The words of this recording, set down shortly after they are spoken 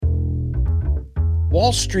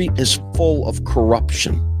Wall Street is full of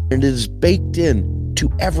corruption, and it is baked in to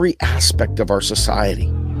every aspect of our society.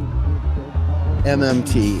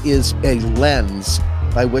 MMT is a lens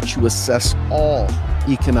by which you assess all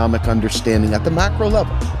economic understanding at the macro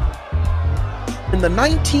level. In the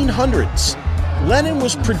 1900s, Lenin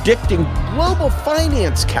was predicting global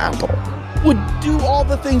finance capital would do all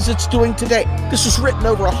the things it's doing today. This was written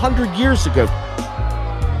over 100 years ago.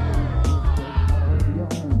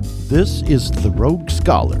 This is The Rogue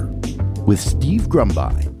Scholar with Steve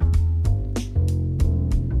Grumby.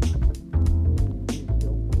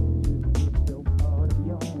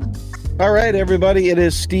 All right, everybody, it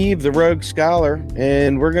is Steve, the Rogue Scholar,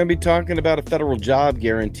 and we're going to be talking about a federal job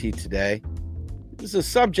guarantee today. This is a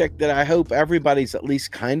subject that I hope everybody's at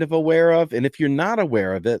least kind of aware of, and if you're not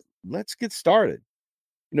aware of it, let's get started.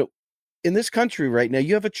 In this country right now,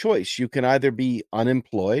 you have a choice. You can either be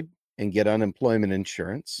unemployed and get unemployment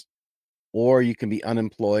insurance, or you can be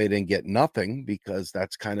unemployed and get nothing, because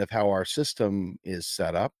that's kind of how our system is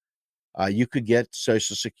set up. You could get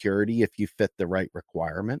Social Security if you fit the right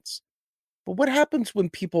requirements. But what happens when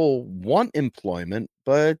people want employment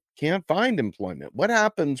but can't find employment? What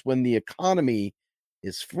happens when the economy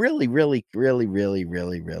is really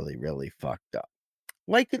fucked up?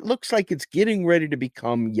 Like it looks like it's getting ready to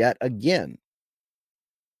become yet again.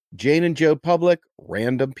 Jane and Joe Public,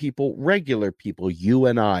 random people, regular people, you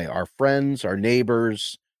and I, our friends, our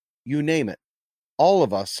neighbors, you name it. All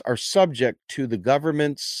of us are subject to the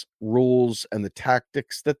government's rules and the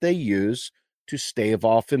tactics that they use to stave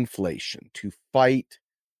off inflation, to fight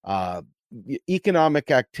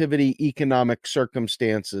economic activity, economic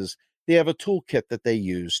circumstances. They have a toolkit that they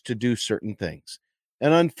use to do certain things.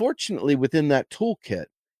 And unfortunately, within that toolkit,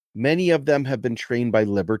 many of them have been trained by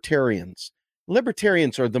libertarians.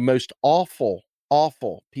 Libertarians are the most awful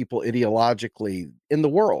people ideologically in the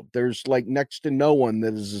world. There's like next to no one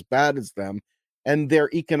that is as bad as them, and their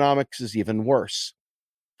economics is even worse.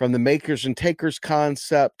 From the makers and takers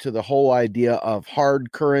concept to the whole idea of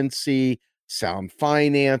hard currency, sound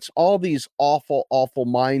finance, all these awful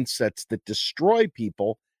mindsets that destroy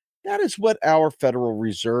people. That is what our Federal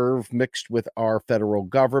Reserve mixed with our federal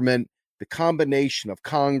government, the combination of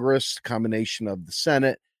Congress, the combination of the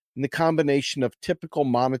Senate, and the combination of typical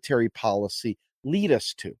monetary policy lead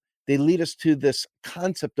us to. They lead us to this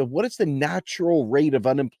concept of what is the natural rate of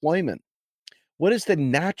unemployment? What is the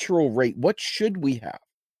natural rate? What should we have?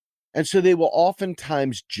 And so they will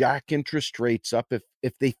oftentimes jack interest rates up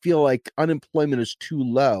if they feel like unemployment is too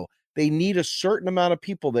low. They need a certain amount of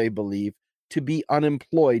people, they believe, to be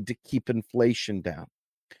unemployed to keep inflation down.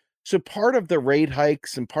 So part of the rate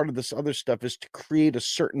hikes and part of this other stuff is to create a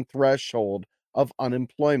certain threshold of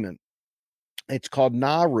unemployment. It's called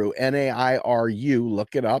NAIRU, N-A-I-R-U.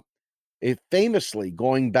 Look it up. It famously,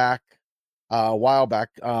 going back a while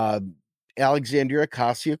back, Alexandria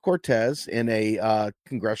Ocasio-Cortez in a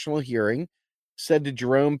congressional hearing said to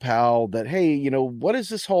Jerome Powell that, hey, what is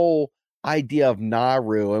this whole idea of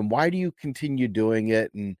NAIRU and why do you continue doing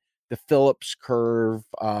it? And the Phillips curve,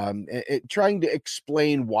 trying to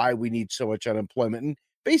explain why we need so much unemployment. And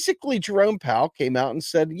basically Jerome Powell came out and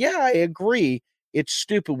said, yeah, I agree. It's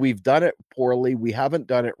stupid. We've done it poorly. We haven't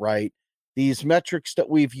done it right. These metrics that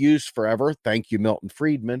we've used forever, thank you, Milton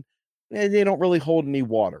Friedman, they don't really hold any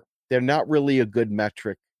water. They're not really a good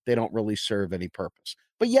metric. They don't really serve any purpose.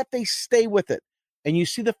 But yet they stay with it. And you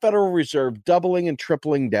see the Federal Reserve doubling and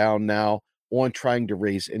tripling down now on trying to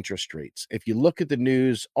raise interest rates. If you look at the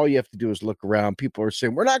news, all you have to do is look around. People are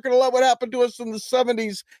saying, we're not going to let what happened to us in the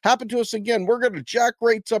 70s happen to us again. We're going to jack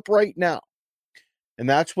rates up right now. And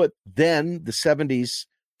that's what then the 70s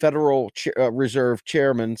Federal Reserve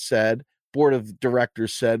chairman said, board of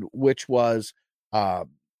directors said, which was Paul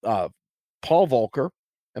Volcker.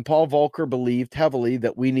 And Paul Volcker believed heavily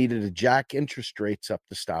that we needed to jack interest rates up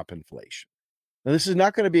to stop inflation. Now, this is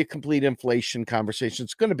not going to be a complete inflation conversation.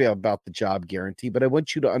 It's going to be about the job guarantee, but I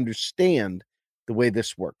want you to understand the way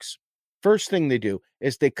this works. First thing they do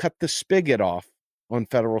is they cut the spigot off on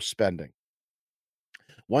federal spending.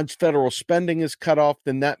 Once federal spending is cut off,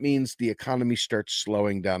 then that means the economy starts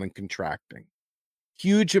slowing down and contracting.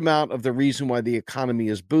 Huge amount of the reason why the economy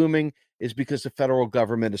is booming is because the federal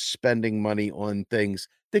government is spending money on things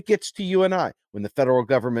that gets to you and I. When the federal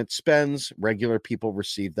government spends, regular people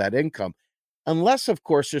receive that income. Unless, of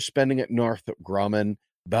course, they're spending at Northrop Grumman,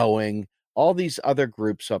 Boeing, all these other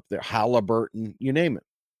groups up there, Halliburton, you name it,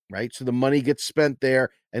 right? So the money gets spent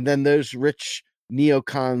there, and then those rich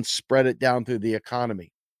neocons spread it down through the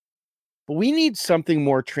economy. But we need something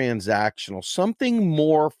more transactional, something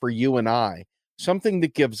more for you and I, something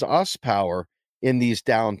that gives us power in these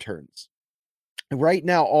downturns. And right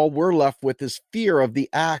now, all we're left with is fear of the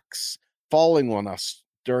axe falling on us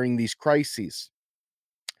during these crises.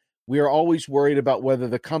 We are always worried about whether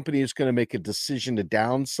the company is going to make a decision to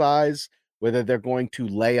downsize, whether they're going to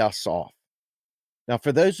lay us off. Now,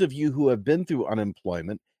 for those of you who have been through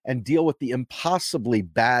unemployment and deal with the impossibly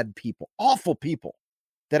bad people, awful people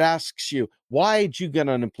that asks you, why did you get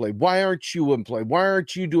unemployed? Why aren't you employed? Why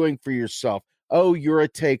aren't you doing for yourself? Oh, you're a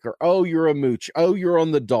taker. Oh, you're a mooch. Oh, you're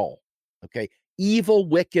on the dole. Okay. Evil,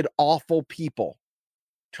 wicked, awful people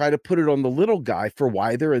try to put it on the little guy for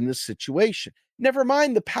why they're in this situation. Never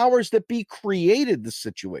mind the powers that be created the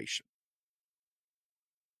situation.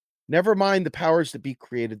 Never mind the powers that be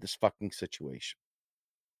created this fucking situation.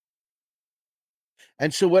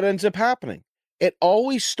 And so what ends up happening? It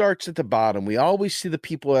always starts at the bottom. We always see the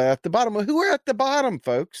people at the bottom. Well, who are at the bottom,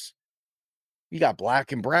 folks? You got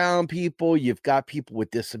black and brown people. You've got people with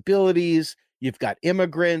disabilities. You've got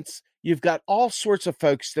immigrants. You've got all sorts of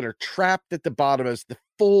folks that are trapped at the bottom as the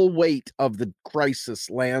full weight of the crisis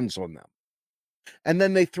lands on them. And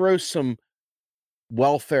then they throw some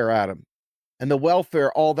welfare at them. And the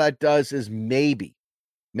welfare, all that does is maybe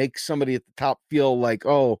make somebody at the top feel like,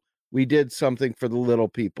 oh, we did something for the little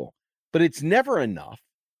people. But it's never enough.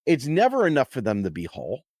 It's never enough for them to be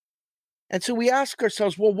whole. And so we ask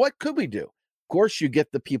ourselves, well, what could we do? Of course, you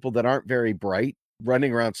get the people that aren't very bright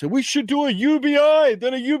running around saying, we should do a UBI,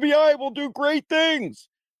 then a UBI will do great things.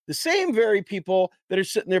 The same very people that are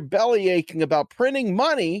sitting there belly aching about printing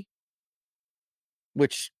money,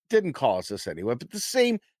 which didn't cause this anyway, but the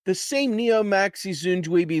same neo-maxi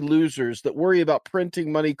zundweeby losers that worry about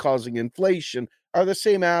printing money causing inflation are the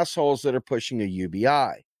same assholes that are pushing a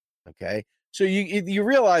UBI. Okay. So you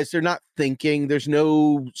realize they're not thinking, there's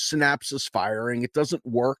no synapses firing, it doesn't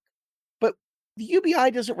work. But the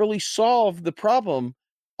UBI doesn't really solve the problem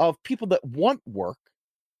of people that want work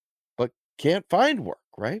but can't find work,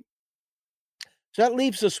 right? So that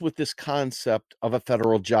leaves us with this concept of a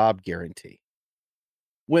federal job guarantee.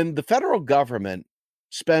 When the federal government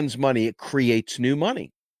spends money, it creates new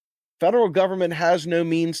money. Federal government has no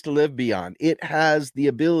means to live beyond. It has the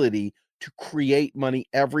ability to create money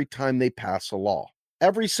every time they pass a law.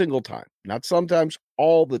 Every single time. Not sometimes,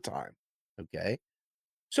 all the time. Okay?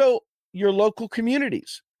 So your local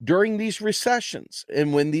communities during these recessions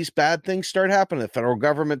and when these bad things start happening, the federal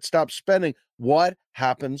government stops spending, what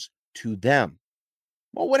happens to them?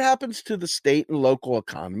 Well, what happens to the state and local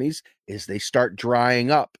economies is they start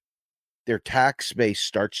drying up. Their tax base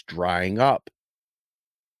starts drying up.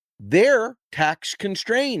 They're tax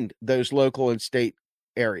constrained, those local and state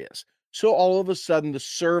areas. So all of a sudden, the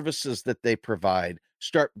services that they provide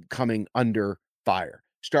start coming under fire,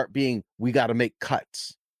 start being, we got to make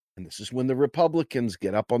cuts. And this is when the Republicans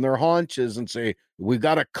get up on their haunches and say, we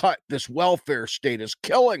got to cut. This welfare state is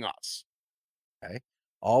killing us. Okay.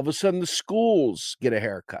 All of a sudden, the schools get a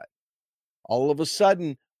haircut. All of a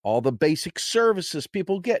sudden, all the basic services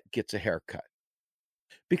people gets a haircut.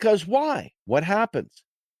 Because why? What happens?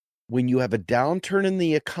 When you have a downturn in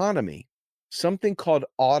the economy, something called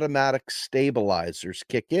automatic stabilizers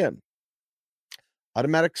kick in.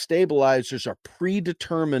 Automatic stabilizers are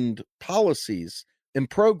predetermined policies and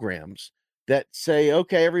programs that say,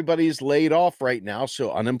 okay, everybody's laid off right now,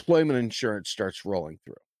 so unemployment insurance starts rolling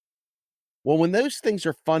through. Well, when those things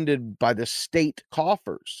are funded by the state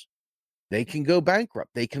coffers, they can go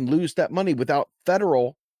bankrupt. They can lose that money without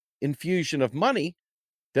federal infusion of money.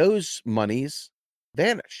 Those monies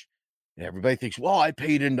vanish. And everybody thinks, well, I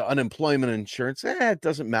paid into unemployment insurance. It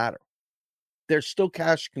doesn't matter. They're still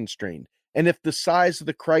cash constrained. And if the size of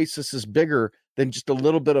the crisis is bigger than just a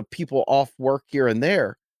little bit of people off work here and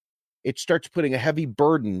there, it starts putting a heavy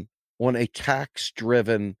burden on a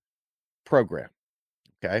tax-driven program.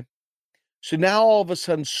 Okay. So now all of a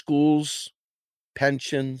sudden, schools,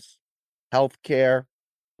 pensions, healthcare,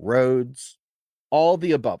 roads, all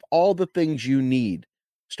the above, all the things you need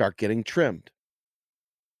start getting trimmed.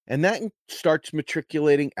 And that starts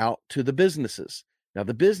matriculating out to the businesses. Now,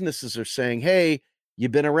 the businesses are saying, hey,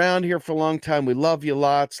 you've been around here for a long time. We love you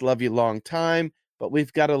lots, love you long time, but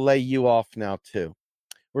we've got to lay you off now, too.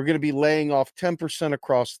 We're going to be laying off 10%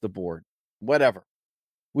 across the board, whatever.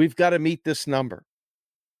 We've got to meet this number.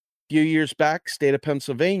 A few years back, state of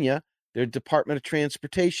Pennsylvania, their Department of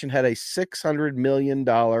Transportation had a $600 million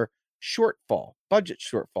shortfall, budget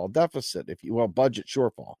shortfall, deficit, if you will, budget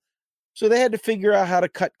shortfall. So they had to figure out how to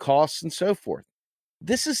cut costs and so forth.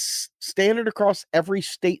 This is standard across every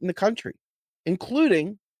state in the country,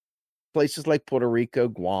 including places like Puerto Rico,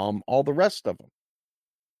 Guam, all the rest of them.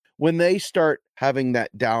 When they start having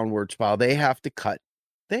that downward spiral, they have to cut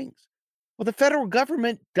things. Well, the federal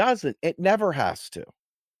government doesn't. It never has to.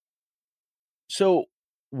 So,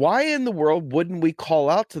 why in the world wouldn't we call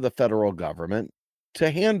out to the federal government to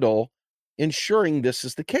handle ensuring this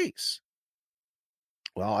is the case?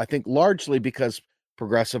 Well, I think largely because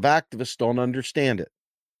progressive activists don't understand it.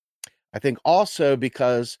 I think also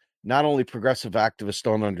because not only progressive activists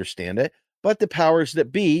don't understand it, but the powers that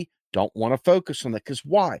be don't want to focus on it. Because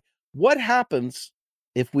why? What happens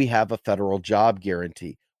if we have a federal job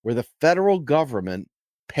guarantee where the federal government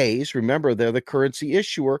pays? Remember, they're the currency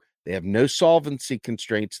issuer, they have no solvency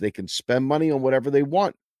constraints, they can spend money on whatever they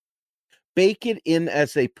want. Bake it in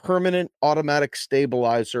as a permanent automatic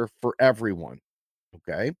stabilizer for everyone.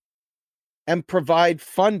 Okay. And provide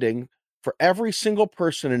funding for every single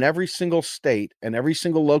person in every single state and every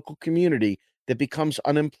single local community that becomes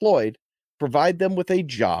unemployed, provide them with a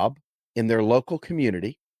job in their local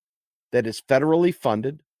community that is federally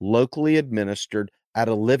funded, locally administered at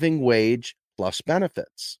a living wage plus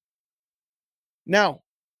benefits. Now,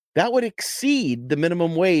 that would exceed the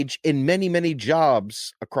minimum wage in many, many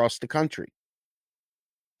jobs across the country.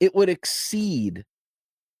 It would exceed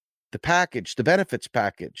the package, the benefits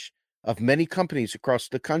package of many companies across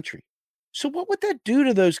the country. So, what would that do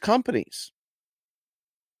to those companies?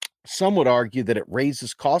 Some would argue that it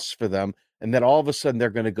raises costs for them and that all of a sudden they're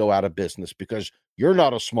going to go out of business because you're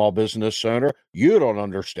not a small business owner. You don't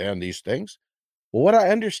understand these things. Well, what I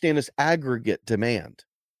understand is aggregate demand.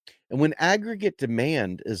 And when aggregate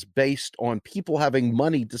demand is based on people having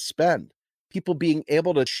money to spend, people being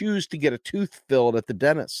able to choose to get a tooth filled at the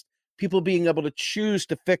dentist, people being able to choose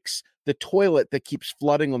to fix the toilet that keeps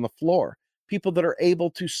flooding on the floor, people that are able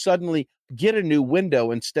to suddenly get a new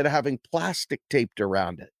window instead of having plastic taped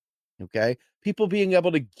around it. Okay. People being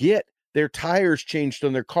able to get their tires changed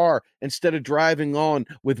on their car instead of driving on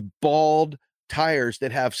with bald tires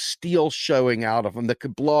that have steel showing out of them that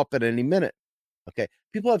could blow up at any minute. Okay.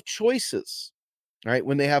 People have choices, right,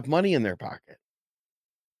 when they have money in their pocket.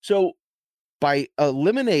 So by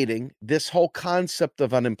eliminating this whole concept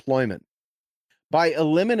of unemployment, by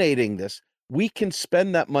eliminating this, we can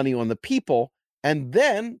spend that money on the people, and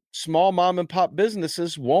then small mom and pop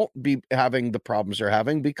businesses won't be having the problems they're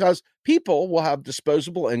having because people will have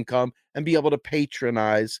disposable income and be able to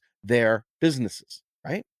patronize their businesses,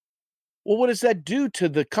 right? Well, what does that do to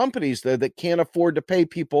the companies, though, that can't afford to pay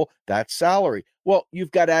people that salary? Well,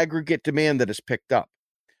 you've got aggregate demand that is picked up.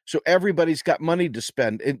 So everybody's got money to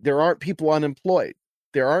spend. There aren't people unemployed.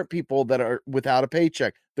 There aren't people that are without a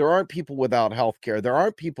paycheck. There aren't people without health care. There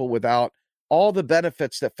aren't people without all the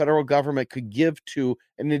benefits that federal government could give to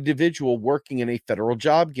an individual working in a federal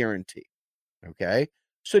job guarantee. Okay.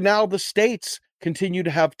 So now the states continue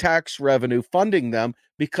to have tax revenue funding them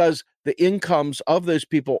because the incomes of those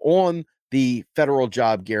people on the federal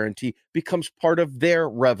job guarantee becomes part of their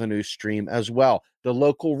revenue stream as well. The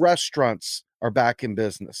local restaurants are back in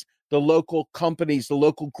business. The local companies, the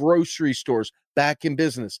local grocery stores back in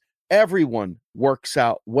business. Everyone works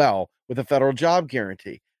out well with a federal job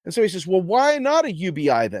guarantee. And so he says, well, why not a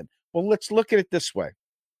UBI then? Well, let's look at it this way.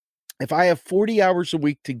 If I have 40 hours a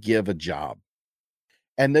week to give a job,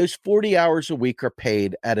 and those 40 hours a week are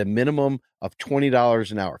paid at a minimum of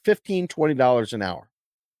 $20 an hour, $15, $20 an hour.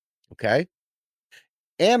 Okay.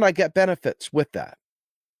 And I get benefits with that.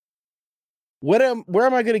 Where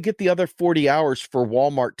am I going to get the other 40 hours for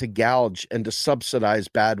Walmart to gouge and to subsidize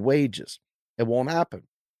bad wages? It won't happen.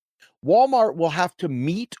 Walmart will have to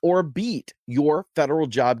meet or beat your federal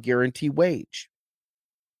job guarantee wage.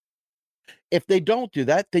 If they don't do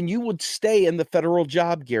that, then you would stay in the federal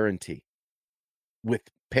job guarantee with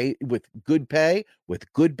good pay,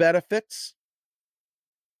 with good benefits.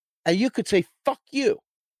 And you could say, fuck you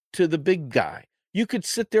to the big guy. You could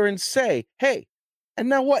sit there and say, hey, and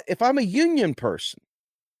now what? If I'm a union person,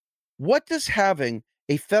 what does having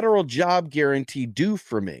a federal job guarantee do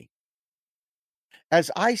for me?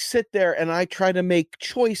 As I sit there and I try to make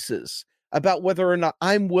choices about whether or not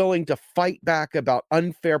I'm willing to fight back about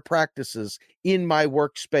unfair practices in my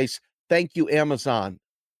workspace. Thank you, Amazon.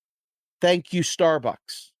 Thank you,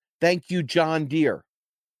 Starbucks. Thank you, John Deere.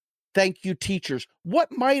 Thank you, teachers. What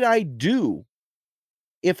might I do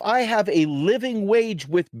if I have a living wage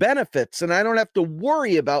with benefits and I don't have to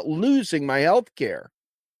worry about losing my health care?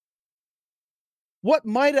 What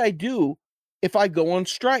might I do if I go on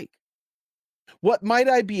strike? What might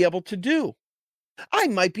I be able to do? I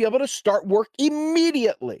might be able to start work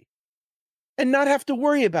immediately and not have to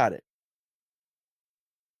worry about it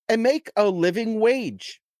and make a living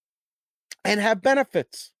wage and have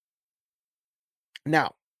benefits.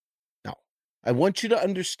 Now, I want you to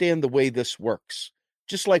understand the way this works.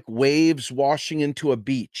 Just like waves washing into a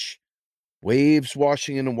beach, waves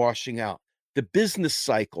washing in and washing out. The business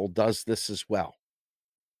cycle does this as well.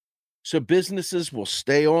 So businesses will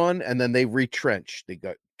stay on and then they retrench. They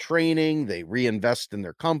got training, they reinvest in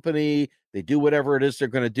their company, they do whatever it is they're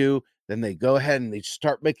going to do. Then they go ahead and they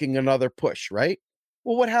start making another push, right?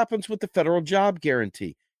 Well, what happens with the federal job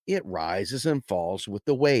guarantee? It rises and falls with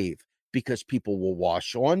the wave because people will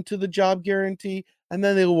wash on to the job guarantee and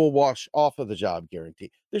then they will wash off of the job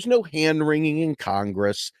guarantee. There's no hand wringing in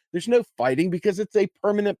Congress. There's no fighting because it's a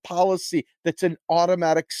permanent policy that's an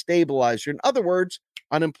automatic stabilizer. In other words,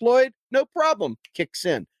 unemployed, no problem, kicks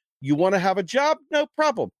in. You want to have a job? No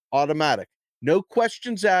problem, automatic. No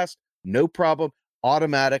questions asked, no problem,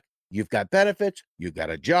 automatic. You've got benefits, you've got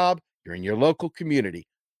a job, you're in your local community.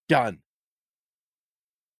 Done.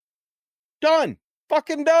 Done.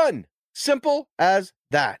 Fucking done. Simple as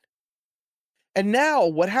that. And now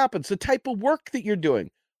what happens? The type of work that you're doing.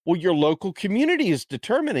 Well, your local community is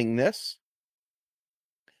determining this.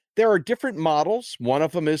 There are different models. One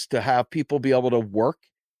of them is to have people be able to work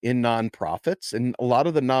in nonprofits. And a lot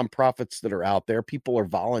of the nonprofits that are out there, people are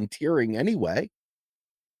volunteering anyway.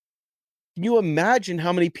 Can you imagine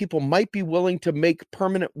how many people might be willing to make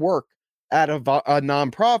permanent work at a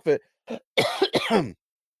nonprofit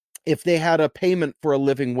if they had a payment for a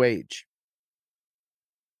living wage?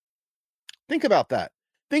 Think about that.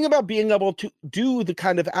 Think about being able to do the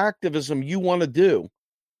kind of activism you want to do,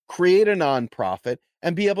 create a nonprofit,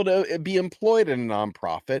 and be able to be employed in a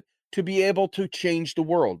nonprofit to be able to change the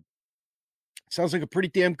world. Sounds like a pretty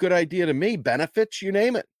damn good idea to me. Benefits, you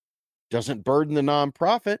name it. Doesn't burden the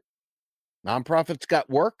nonprofit. Nonprofits got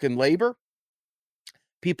work and labor,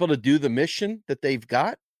 people to do the mission that they've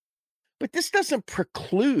got. But this doesn't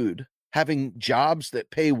preclude having jobs that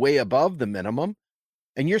pay way above the minimum,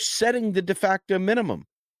 and you're setting the de facto minimum.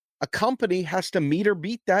 A company has to meet or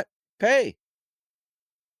beat that pay.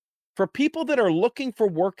 For people that are looking for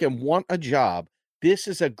work and want a job, this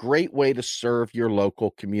is a great way to serve your local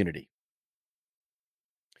community.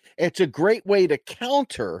 It's a great way to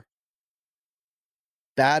counter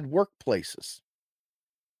bad workplaces.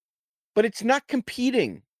 But it's not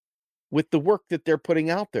competing with the work that they're putting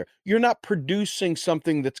out there. You're not producing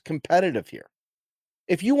something that's competitive here.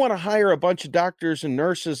 If you want to hire a bunch of doctors and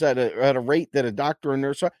nurses at a rate that a doctor and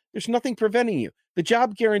nurse are, there's nothing preventing you. The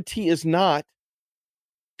job guarantee is not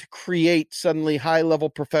to create suddenly high-level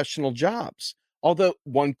professional jobs, although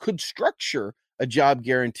one could structure a job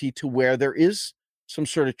guarantee to where there is some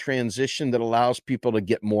sort of transition that allows people to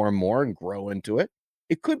get more and more and grow into it.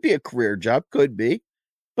 It could be a career job, could be,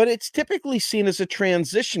 but it's typically seen as a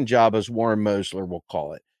transition job, as Warren Mosler will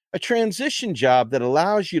call it, a transition job that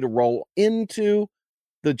allows you to roll into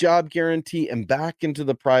the job guarantee and back into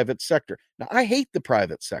the private sector. Now, I hate the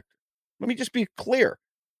private sector. Let me just be clear.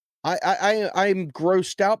 I'm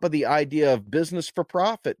grossed out by the idea of business for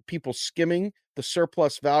profit, people skimming the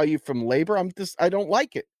surplus value from labor. I don't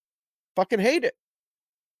like it. Fucking hate it.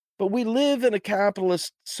 But we live in a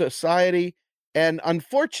capitalist society, and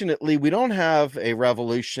unfortunately, we don't have a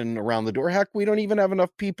revolution around the door. Heck, we don't even have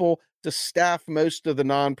enough people to staff most of the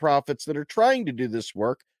nonprofits that are trying to do this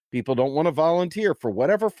work. People don't want to volunteer for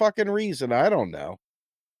whatever fucking reason. I don't know.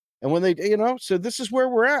 And when they, so this is where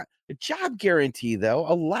we're at. The job guarantee, though,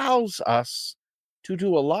 allows us to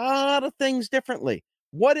do a lot of things differently.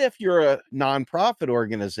 What if you're a nonprofit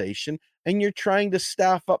organization and you're trying to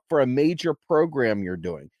staff up for a major program you're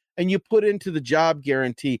doing, and you put into the job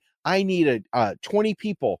guarantee, I need 20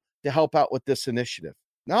 people to help out with this initiative.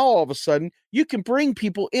 Now, all of a sudden, you can bring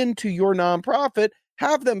people into your nonprofit,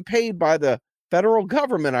 have them paid by the federal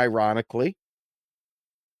government, ironically,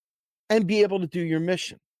 and be able to do your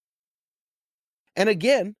mission. And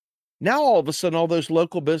again, now all of a sudden, all those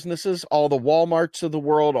local businesses, all the Walmarts of the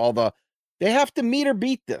world, they have to meet or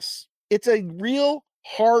beat this. It's a real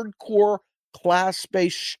hardcore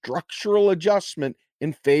class-based structural adjustment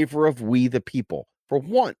in favor of we the people for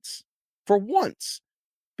once.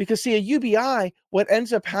 Because see, a UBI, what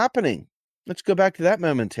ends up happening, let's go back to that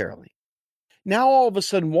momentarily. Now, all of a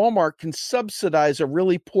sudden, Walmart can subsidize a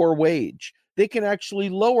really poor wage. They can actually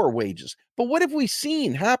lower wages. But what have we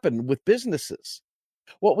seen happen with businesses?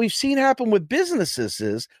 What we've seen happen with businesses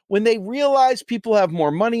is when they realize people have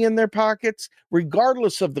more money in their pockets,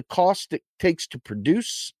 regardless of the cost it takes to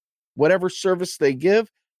produce whatever service they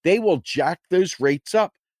give, they will jack those rates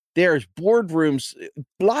up. There's boardrooms,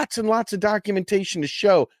 lots and lots of documentation to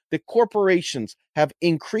show that corporations have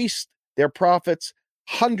increased their profits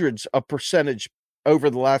hundreds of percentage over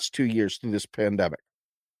the last 2 years through this pandemic,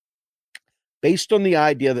 based on the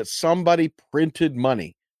idea that somebody printed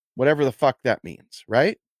money, whatever the fuck that means,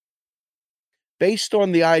 right? Based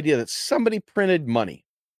on the idea that somebody printed money.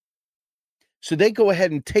 So they go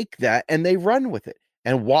ahead and take that and they run with it.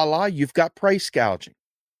 And voila, you've got price gouging.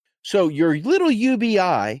 So your little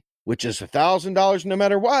UBI, which is $1,000 no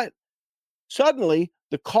matter what, suddenly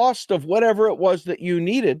the cost of whatever it was that you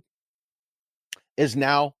needed is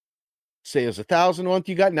now, say, is 1,000 a month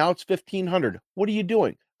you got, now it's 1,500. What are you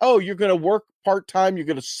doing? Oh, you're going to work part-time. You're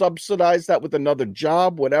going to subsidize that with another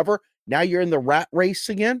job, whatever. Now you're in the rat race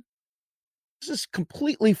again. This is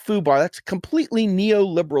completely FUBAR. That's a completely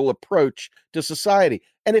neoliberal approach to society.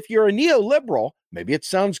 And if you're a neoliberal, maybe it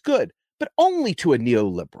sounds good, but only to a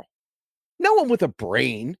neoliberal. No one with a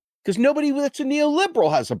brain, because nobody that's a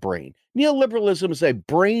neoliberal has a brain. Neoliberalism is a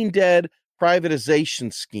brain-dead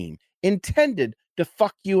privatization scheme intended to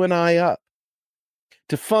fuck you and I up,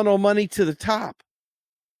 to funnel money to the top.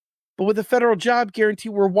 But with the federal job guarantee,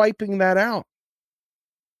 we're wiping that out.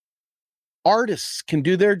 Artists can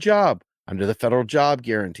do their job under the federal job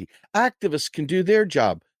guarantee. Activists can do their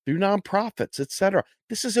job through nonprofits, etc.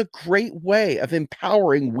 This is a great way of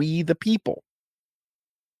empowering we the people.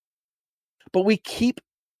 But we keep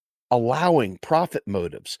allowing profit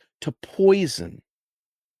motives to poison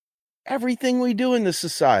everything we do in this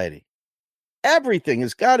society. Everything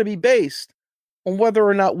has got to be based on whether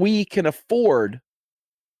or not we can afford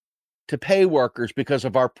to pay workers because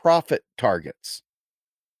of our profit targets.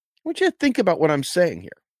 I want you to think about what I'm saying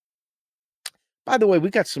here. By the way, we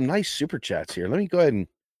got some nice super chats here. Let me go ahead and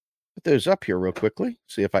put those up here real quickly,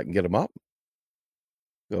 see if I can get them up.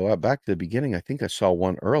 Go back to the beginning. I think I saw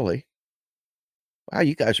one early. Wow,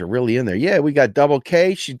 you guys are really in there. Yeah, we got Double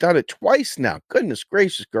K. She's done it twice now. Goodness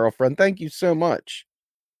gracious, girlfriend. Thank you so much.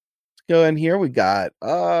 Let's go in here. We got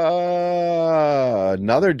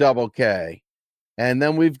another Double K. And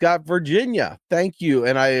then we've got Virginia. Thank you.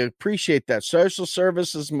 And I appreciate that. Social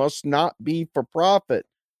services must not be for profit.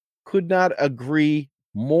 Could not agree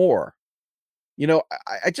more. You know,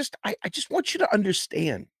 I just want you to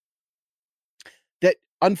understand that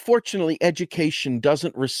unfortunately education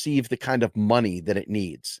doesn't receive the kind of money that it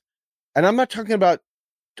needs. And I'm not talking about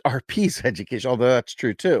RP's education, although that's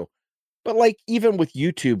true too. But like even with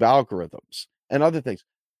YouTube algorithms and other things,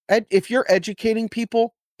 if you're educating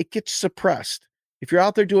people, it gets suppressed. If you're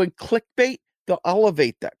out there doing clickbait, they'll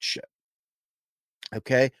elevate that shit.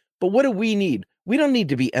 Okay? But what do we need? We don't need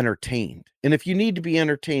to be entertained. And if you need to be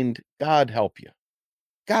entertained, God help you.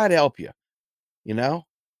 God help you. You know?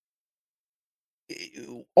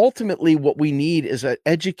 Ultimately, what we need is an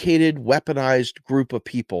educated, weaponized group of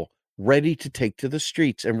people ready to take to the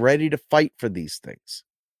streets and ready to fight for these things.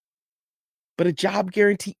 But a job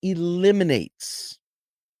guarantee eliminates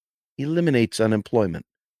unemployment,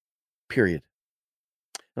 period.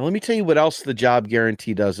 Now, let me tell you what else the job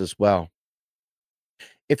guarantee does as well.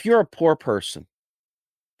 If you're a poor person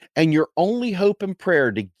and your only hope and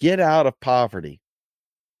prayer to get out of poverty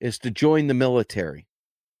is to join the military,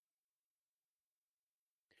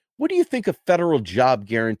 what do you think a federal job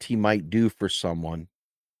guarantee might do for someone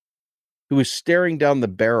who is staring down the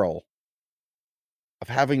barrel of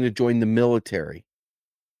having to join the military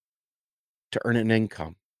to earn an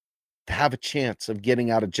income, to have a chance of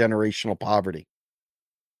getting out of generational poverty?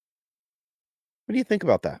 What do you think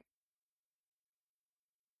about that?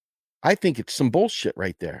 I think it's some bullshit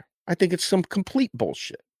right there. I think it's some complete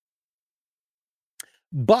bullshit.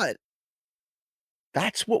 But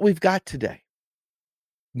that's what we've got today.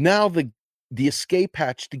 Now the escape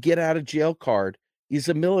hatch to get out of jail card is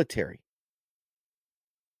a military.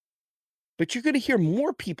 But you're going to hear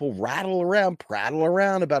more people prattle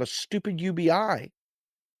around about a stupid UBI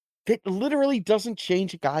that literally doesn't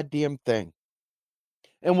change a goddamn thing.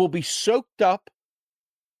 And will be soaked up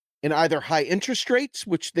in either high interest rates,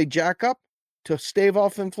 which they jack up to stave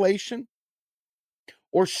off inflation,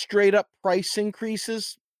 or straight up price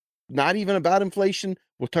increases, not even about inflation.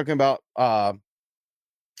 We're talking about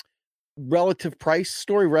relative price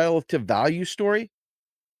story, relative value story.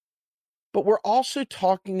 But we're also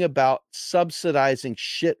talking about subsidizing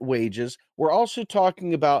shit wages. We're also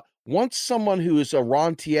talking about once someone who is a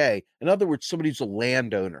rentier, in other words, somebody who's a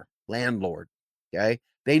landlord, okay?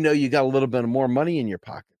 They know you got a little bit more money in your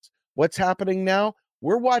pockets. What's happening now?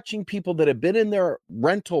 We're watching people that have been in their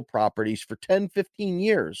rental properties for 10, 15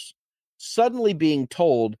 years suddenly being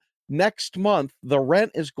told next month the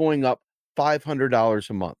rent is going up $500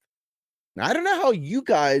 a month. Now, I don't know how you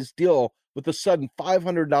guys deal with a sudden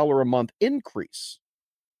 $500 a month increase,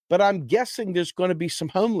 but I'm guessing there's going to be some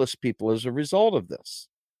homeless people as a result of this.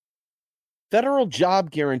 Federal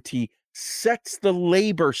job guarantee sets the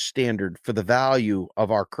labor standard for the value of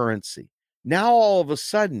our currency. Now, all of a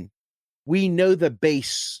sudden, we know the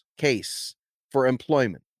base case for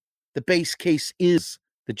employment. The base case is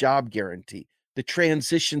the job guarantee. The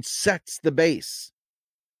transition sets the base.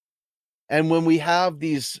 And when we have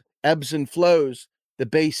these ebbs and flows the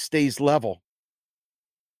base stays level.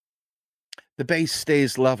 The base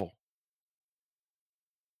stays level.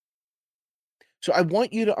 So I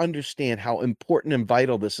want you to understand how important and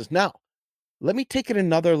vital this is. Now, let me take it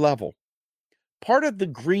another level. Part of the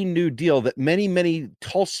Green New Deal that many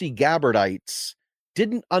Tulsi Gabbardites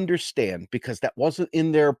didn't understand, because that wasn't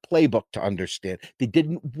in their playbook to understand. They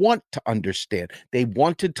didn't want to understand. They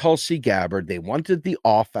wanted Tulsi Gabbard. They wanted the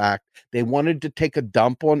OFF Act. They wanted to take a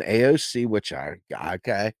dump on AOC, which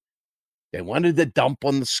okay. They wanted to dump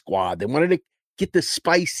on the squad. They wanted to get the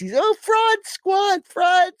spicy, oh, fraud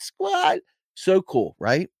squad. So cool,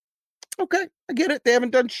 right? Okay, I get it. They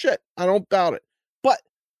haven't done shit. I don't doubt it. But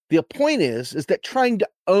the point is that trying to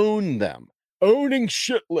own them, owning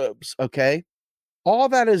shit libs, okay? All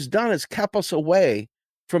that has done is kept us away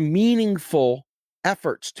from meaningful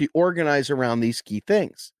efforts to organize around these key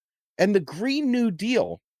things. And the Green New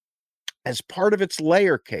Deal, as part of its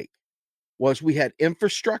layer cake, was we had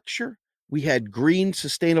infrastructure, we had green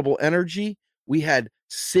sustainable energy, we had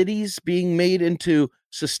cities being made into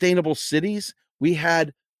sustainable cities, we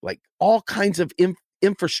had like all kinds of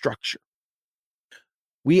infrastructure.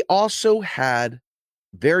 We also had,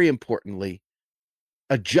 very importantly,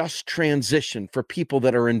 a just transition for people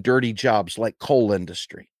that are in dirty jobs like coal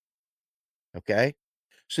industry. Okay?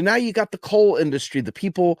 So now you got the coal industry, the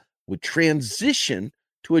people would transition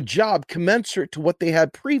to a job commensurate to what they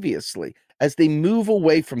had previously as they move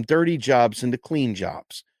away from dirty jobs into clean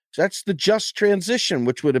jobs. So that's the just transition,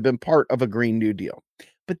 which would have been part of a Green New Deal.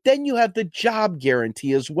 But then you have the job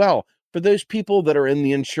guarantee as well for those people that are in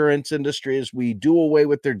the insurance industry, as we do away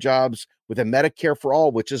with their jobs with a Medicare for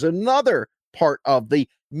All, which is another part of the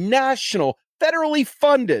national, federally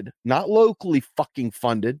funded, not locally fucking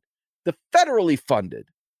funded, the federally funded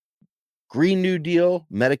Green New Deal,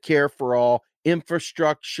 Medicare for All,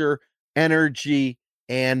 infrastructure, energy,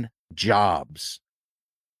 and jobs.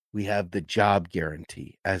 We have the job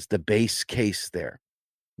guarantee as the base case there.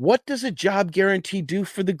 What does a job guarantee do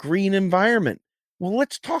for the green environment? Well,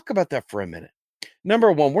 let's talk about that for a minute.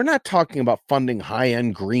 Number one, we're not talking about funding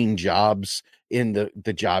high-end green jobs in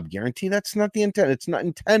the job guarantee. That's not the intent. It's not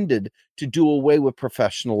intended to do away with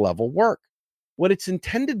professional level work. What it's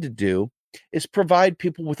intended to do is provide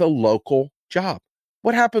people with a local job.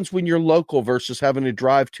 What happens when you're local versus having to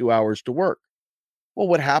drive 2 hours to work? Well,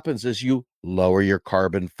 what happens is you lower your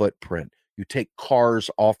carbon footprint. You take cars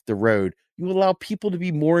off the road. You allow people to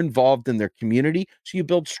be more involved in their community, so you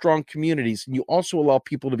build strong communities. And you also allow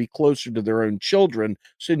people to be closer to their own children,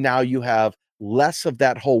 so now you have less of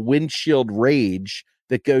that whole windshield rage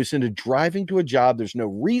that goes into driving to a job there's no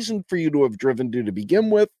reason for you to have driven to begin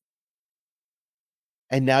with,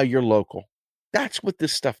 and now you're local. That's what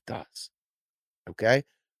this stuff does, okay?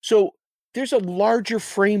 So there's a larger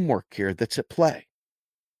framework here that's at play.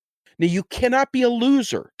 Now, you cannot be a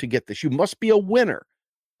loser to get this. You must be a winner.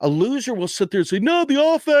 A loser will sit there and say, no, the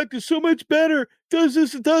OFF Act is so much better. Does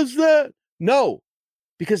this, it does that. No,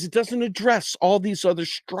 because it doesn't address all these other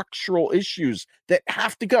structural issues that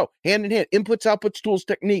have to go hand in hand. Inputs, outputs, tools,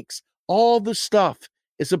 techniques. All the stuff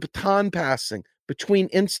is a baton passing between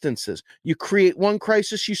instances. You create one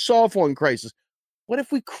crisis, you solve one crisis. What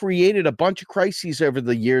if we created a bunch of crises over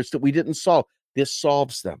the years that we didn't solve? This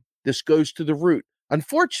solves them. This goes to the root.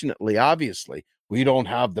 Unfortunately, obviously, we don't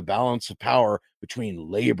have the balance of power between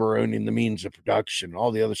labor owning the means of production,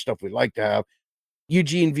 all the other stuff we'd like to have.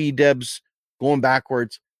 Eugene V. Debs going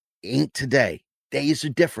backwards ain't today. Days are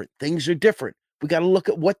different. Things are different. We got to look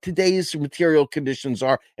at what today's material conditions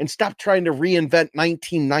are and stop trying to reinvent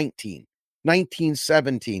 1919,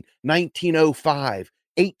 1917, 1905.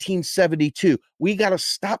 1872. We got to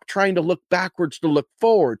stop trying to look backwards to look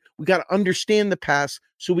forward. We got to understand the past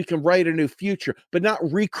so we can write a new future, but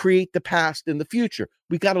not recreate the past in the future.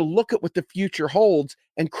 We got to look at what the future holds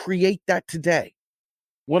and create that today.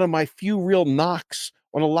 One of my few real knocks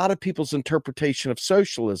on a lot of people's interpretation of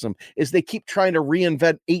socialism is they keep trying to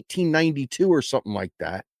reinvent 1892 or something like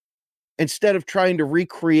that, instead of trying to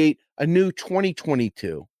recreate a new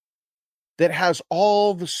 2022. That has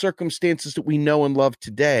all the circumstances that we know and love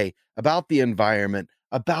today about the environment,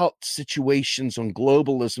 about situations on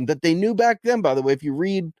globalism that they knew back then. By the way, if you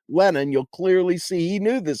read Lenin, you'll clearly see he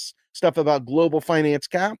knew this stuff about global finance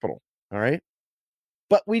capital. All right.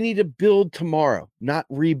 But we need to build tomorrow, not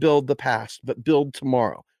rebuild the past, but build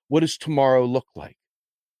tomorrow. What does tomorrow look like?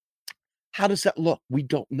 How does that look? We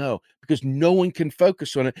don't know, because no one can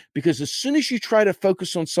focus on it, because as soon as you try to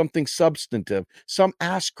focus on something substantive, some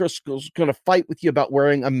asterisk is going to fight with you about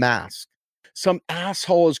wearing a mask. Some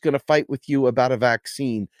asshole is going to fight with you about a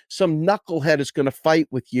vaccine. Some knucklehead is going to fight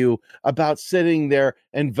with you about sitting there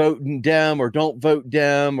and voting Dem or don't vote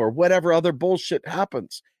Dem or whatever other bullshit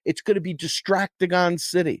happens. It's going to be Distractagon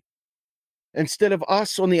City. Instead of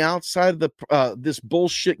us on the outside of the this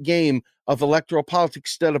bullshit game of electoral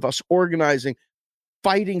politics, instead of us organizing,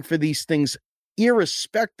 fighting for these things,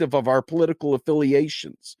 irrespective of our political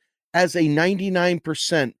affiliations, as a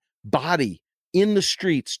 99% body in the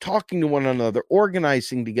streets, talking to one another,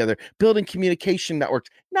 organizing together, building communication networks,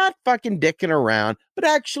 not fucking dicking around, but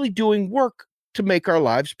actually doing work to make our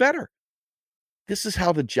lives better. This is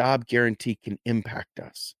how the job guarantee can impact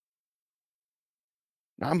us.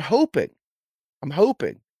 Now, I'm hoping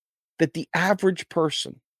that the average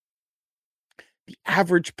person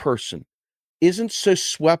isn't so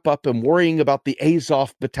swept up in worrying about the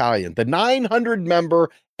Azov battalion, the 900-member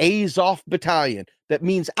Azov battalion that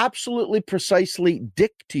means absolutely precisely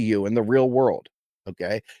dick to you in the real world,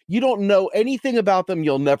 okay? You don't know anything about them.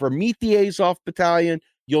 You'll never meet the Azov battalion.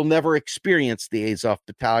 You'll never experience the Azov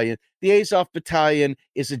battalion. The Azov battalion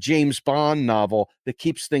is a James Bond novel that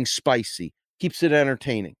keeps things spicy, keeps it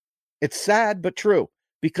entertaining. It's sad but true,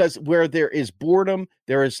 because where there is boredom,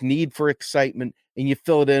 there is need for excitement, and you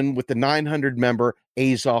fill it in with the 900-member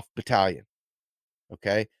Azov battalion,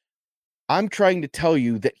 okay? I'm trying to tell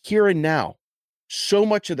you that here and now, so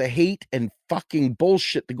much of the hate and fucking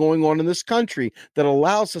bullshit that's going on in this country that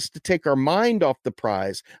allows us to take our mind off the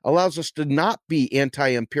prize, allows us to not be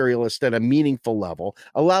anti-imperialist at a meaningful level,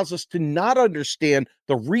 allows us to not understand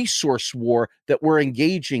the resource war that we're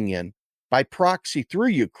engaging in by proxy through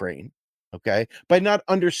Ukraine, okay? By not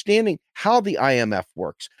understanding how the IMF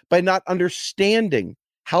works, by not understanding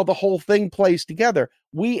how the whole thing plays together,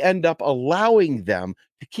 we end up allowing them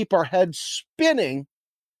to keep our heads spinning,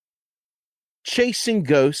 chasing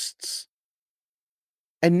ghosts,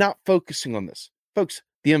 and not focusing on this. Folks,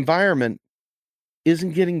 the environment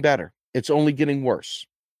isn't getting better. It's only getting worse.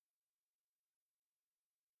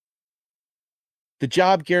 The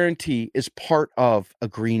job guarantee is part of a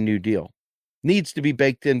Green New Deal, needs to be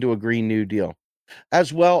baked into a Green New Deal,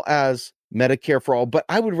 as well as Medicare for all. But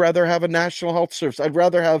I would rather have a national health service. I'd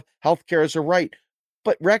rather have healthcare as a right,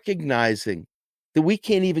 but recognizing that we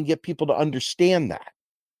can't even get people to understand that.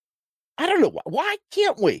 I don't know. Why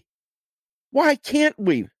can't we? Why can't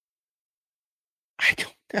we? I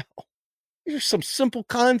don't know. There's some simple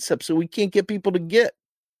concepts that we can't get people to get.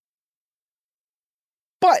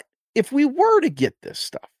 But if we were to get this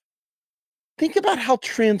stuff, think about how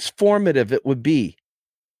transformative it would be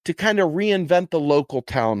to kind of reinvent the local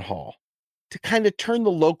town hall, to kind of turn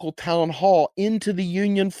the local town hall into the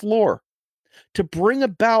union floor, to bring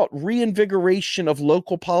about reinvigoration of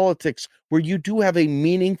local politics where you do have a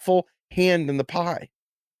meaningful hand in the pie,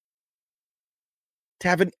 to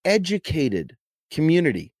have an educated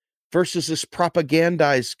community versus this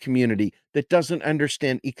propagandized community that doesn't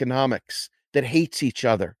understand economics, that hates each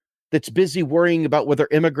other, that's busy worrying about whether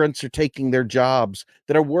immigrants are taking their jobs,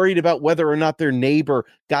 that are worried about whether or not their neighbor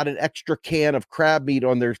got an extra can of crab meat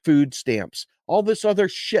on their food stamps, all this other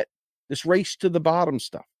shit, this race to the bottom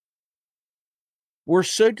stuff. We're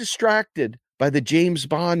so distracted by the James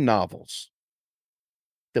Bond novels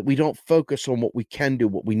that we don't focus on what we can do,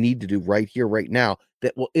 what we need to do right here, right now,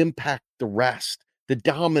 that will impact the rest, the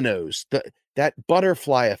dominoes, that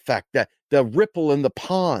butterfly effect, the ripple in the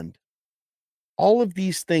pond. All of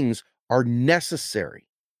these things are necessary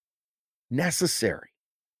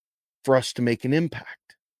for us to make an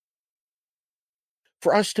impact,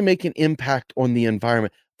 for us to make an impact on the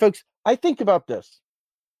environment. Folks, I think about this.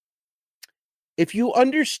 If you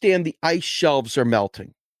understand the ice shelves are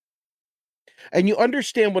melting, and you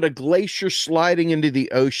understand what a glacier sliding into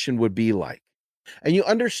the ocean would be like, and you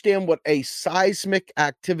understand what a seismic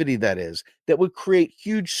activity that is, that would create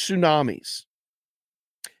huge tsunamis,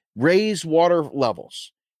 raise water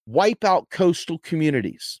levels, wipe out coastal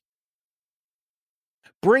communities,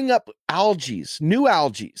 bring up new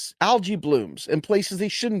algae blooms in places they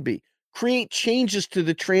shouldn't be, create changes to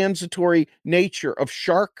the transitory nature of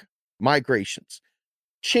shark migrations,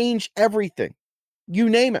 change everything, you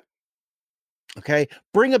name it. Okay,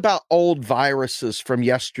 bring about old viruses from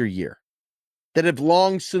yesteryear that have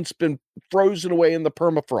long since been frozen away in the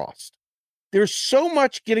permafrost. There's so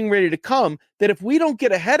much getting ready to come that if we don't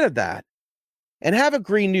get ahead of that and have a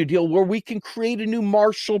Green New Deal where we can create a new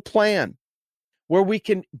Marshall Plan, where we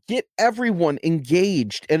can get everyone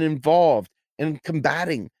engaged and involved in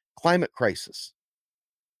combating climate crisis,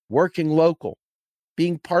 working local,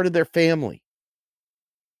 being part of their family,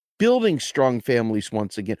 building strong families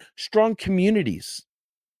once again, strong communities.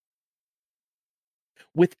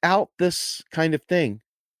 Without this kind of thing,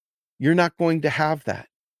 You're not going to have that.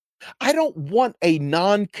 I don't want a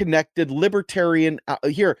non-connected libertarian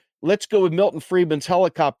here. Let's go with Milton Friedman's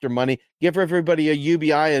helicopter money, give everybody a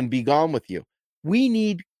UBI and be gone with you. We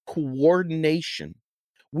need coordination.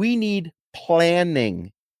 We need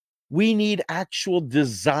planning. We need actual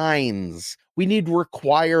designs. We need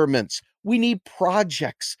requirements. We need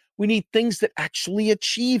projects. We need things that actually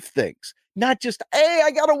achieve things, not just, hey, I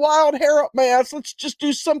got a wild hair up my ass. Let's just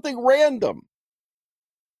do something random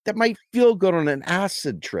that might feel good on an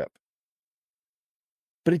acid trip.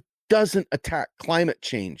 But it doesn't attack climate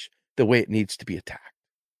change the way it needs to be attacked.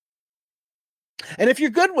 And if you're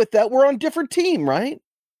good with that, we're on a different team, right?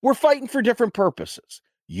 We're fighting for different purposes.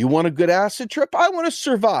 You want a good acid trip? I want to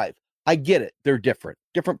survive. I get it. They're different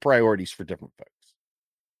priorities for different folks.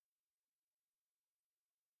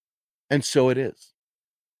 And so it is.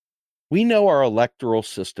 We know our electoral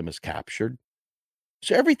system is captured.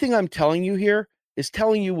 So everything I'm telling you here is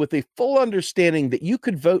telling you with a full understanding that you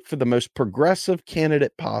could vote for the most progressive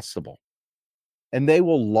candidate possible, and they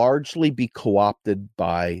will largely be co-opted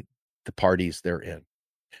by the parties they're in.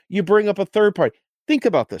 You bring up a third party. Think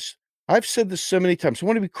about this. I've said this so many times. I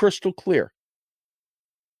want to be crystal clear.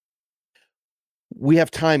 We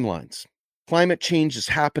have timelines. Climate change is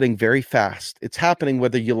happening very fast. It's happening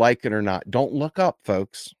whether you like it or not. Don't look up,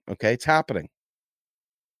 folks. Okay, it's happening.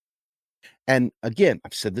 And again,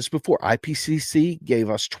 I've said this before, IPCC gave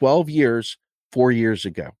us 12 years 4 years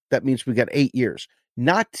ago. That means we got 8 years,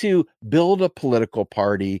 not to build a political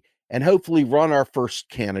party and hopefully run our first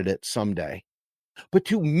candidate someday, but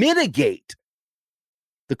to mitigate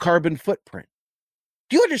the carbon footprint.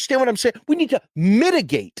 Do you understand what I'm saying? We need to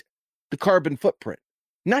mitigate the carbon footprint,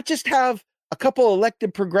 not just have a couple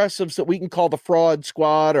elected progressives that we can call the fraud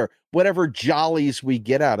squad or whatever jollies we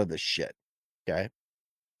get out of this shit. Okay.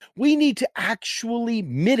 We need to actually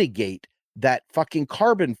mitigate that fucking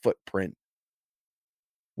carbon footprint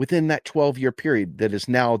within that 12-year period that is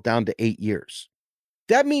now down to 8 years.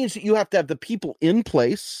 That means that you have to have the people in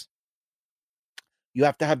place. You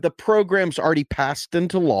have to have the programs already passed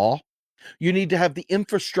into law. You need to have the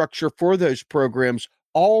infrastructure for those programs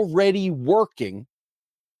already working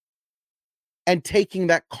and taking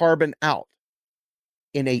that carbon out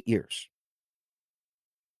in 8 years.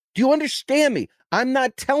 Do you understand me? I'm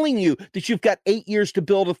not telling you that you've got 8 years to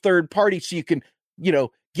build a third party so you can,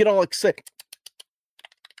 get all excited.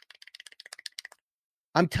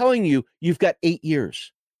 I'm telling you, you've got 8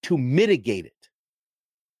 years to mitigate it.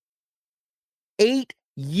 8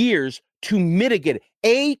 years to mitigate it.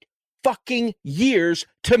 8 fucking years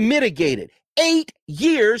to mitigate it. 8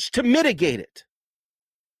 years to mitigate it.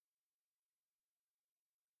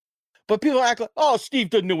 But people act like, oh, Steve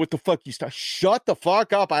doesn't know what the fuck he's talking. Shut the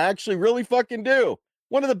fuck up. I actually really fucking do.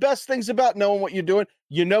 One of the best things about knowing what you're doing,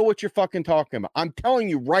 you know what you're fucking talking about. I'm telling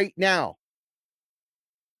you right now.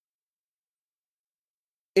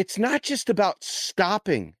 It's not just about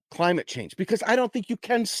stopping climate change, because I don't think you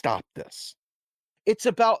can stop this. It's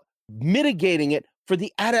about mitigating it for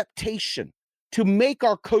the adaptation to make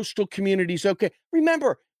our coastal communities okay.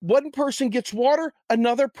 Remember, one person gets water,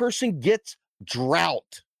 another person gets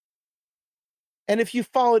drought. And if you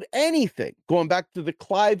followed anything, going back to the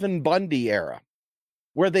Clive and Bundy era,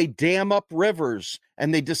 where they dam up rivers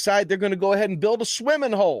and they decide they're going to go ahead and build a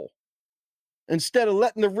swimming hole instead of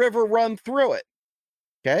letting the river run through it.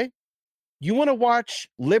 Okay? You want to watch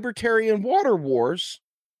libertarian water wars,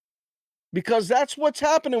 because that's what's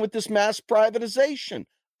happening with this mass privatization.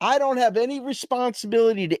 I don't have any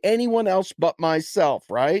responsibility to anyone else but myself,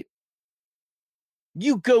 right?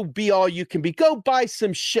 You go be all you can be. Go buy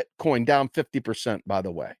some shit coin down 50%, by the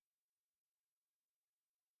way.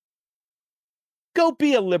 Go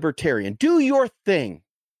be a libertarian. Do your thing.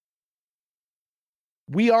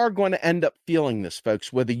 We are going to end up feeling this,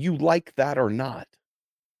 folks, whether you like that or not.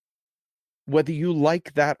 Whether you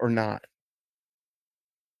like that or not.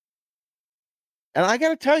 And I got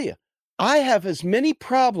to tell you, I have as many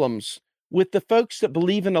problems with the folks that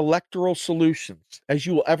believe in electoral solutions as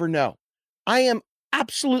you will ever know. I am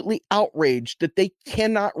absolutely outraged that they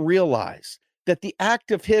cannot realize that the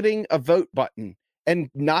act of hitting a vote button and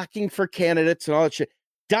knocking for candidates and all that shit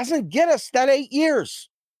doesn't get us that 8 years.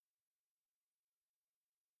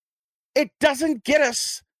 It doesn't get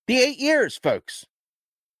us the 8 years, folks.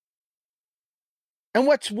 And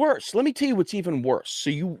what's worse, let me tell you what's even worse, so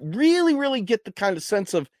you really, really get the kind of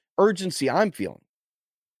sense of urgency I'm feeling.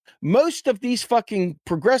 Most of these fucking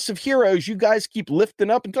progressive heroes you guys keep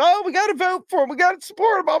lifting up and, oh, we got to vote for them. We got to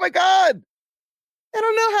support them. Oh, my God. They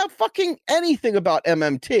don't know how fucking anything about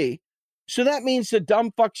MMT. So that means the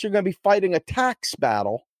dumb fucks are going to be fighting a tax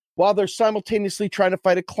battle while they're simultaneously trying to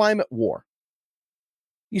fight a climate war.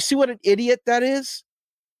 You see what an idiot that is?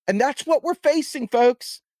 And that's what we're facing,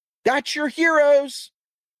 folks. That's your heroes.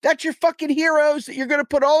 That's your fucking heroes that you're going to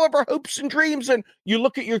put all of our hopes and dreams in. You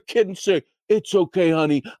look at your kid and say, it's okay,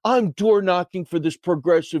 honey. I'm door knocking for this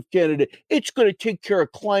progressive candidate. It's going to take care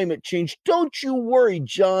of climate change. Don't you worry,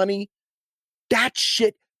 Johnny. That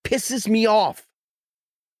shit pisses me off.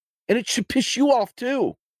 And it should piss you off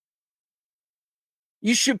too.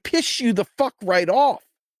 You should piss you the fuck right off.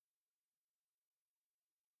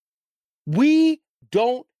 We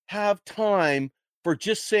don't have time for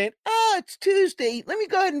just saying, oh, it's Tuesday. Let me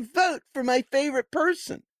go ahead and vote for my favorite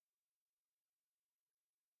person.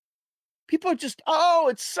 People are just, oh,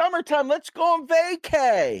 it's summertime. Let's go on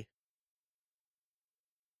vacay.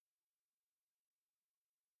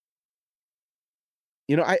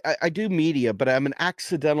 You know, I do media, but I'm an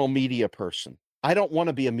accidental media person. I don't want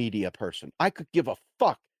to be a media person. I could give a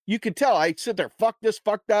fuck. You could tell I sit there, fuck this,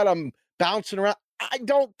 fuck that. I'm bouncing around. I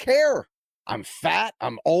don't care. I'm fat.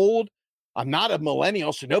 I'm old. I'm not a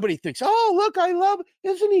millennial, so nobody thinks, oh, look, I love,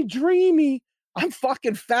 isn't he dreamy? I'm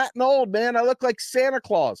fucking fat and old, man. I look like Santa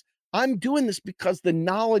Claus. I'm doing this because the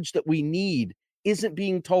knowledge that we need isn't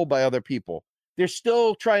being told by other people. They're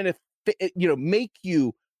still trying to, make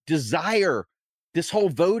you desire this whole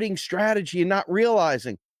voting strategy and not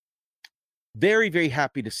realizing. Very, very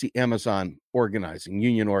happy to see Amazon organizing,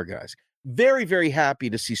 union organizing. Very, very happy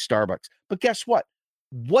to see Starbucks. But guess what?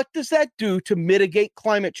 What does that do to mitigate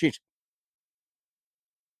climate change?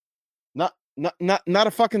 Not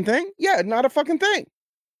a fucking thing? Yeah, not a fucking thing.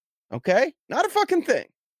 Okay? Not a fucking thing.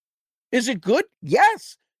 Is it good?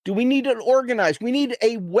 Yes. Do we need to organize? We need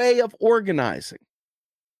a way of organizing.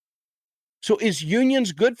 So is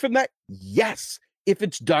unions good from that? Yes, if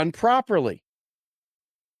it's done properly.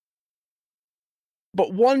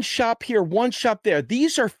 But one shop here, one shop there.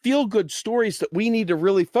 These are feel-good stories that we need to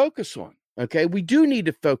really focus on, okay? We do need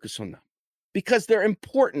to focus on them because they're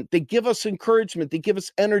important. They give us encouragement. They give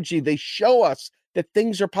us energy. They show us that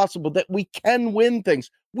things are possible, that we can win things.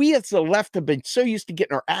 We as the left have been so used to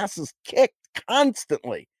getting our asses kicked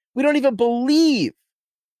constantly. We don't even believe.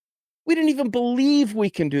 We didn't even believe we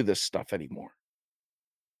can do this stuff anymore.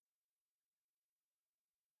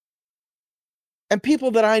 And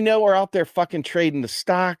people that I know are out there fucking trading the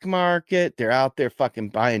stock market. They're out there fucking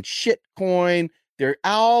buying shitcoin. They're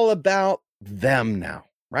all about them now,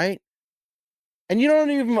 right? And you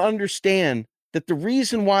don't even understand that the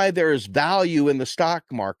reason why there is value in the stock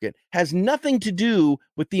market has nothing to do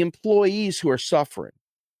with the employees who are suffering,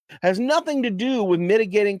 has nothing to do with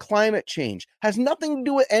mitigating climate change, has nothing to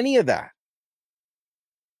do with any of that.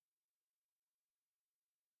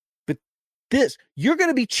 But this, you're going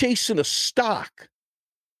to be chasing a stock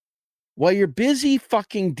while you're busy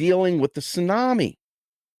fucking dealing with the tsunami.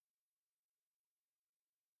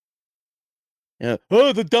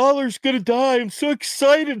 Oh, the dollar's going to die. I'm so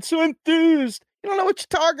excited, so enthused. You don't know what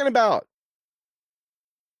you're talking about.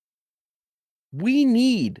 We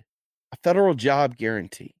need a federal job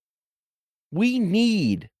guarantee. We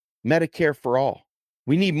need Medicare for all.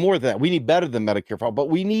 We need more than that. We need better than Medicare for all, but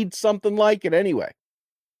we need something like it anyway.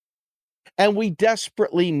 And we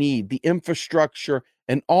desperately need the infrastructure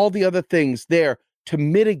and all the other things there to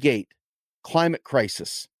mitigate climate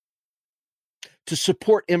crisis, to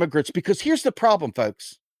support immigrants. Because here's the problem,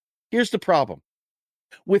 folks. Here's the problem.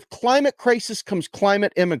 With climate crisis comes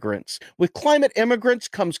climate immigrants. With climate immigrants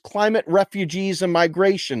comes climate refugees and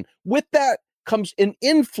migration. With that comes an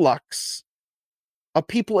influx of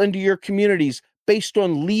people into your communities based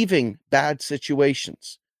on leaving bad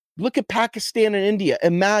situations. Look at Pakistan and India.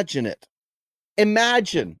 Imagine it.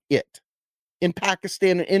 Imagine it in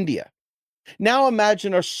Pakistan and India. Now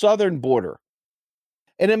imagine our southern border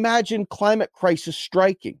and imagine climate crisis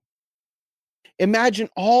striking. Imagine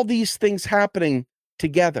all these things happening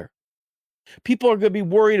together. People are going to be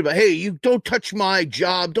worried about, hey, you don't touch my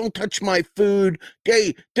job, don't touch my food.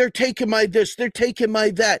 Hey, they're taking my this, they're taking my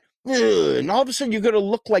that. Ugh. And all of a sudden you're going to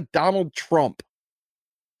look like Donald Trump.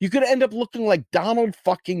 You're going to end up looking like Donald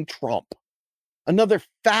fucking Trump, another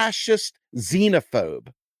fascist xenophobe.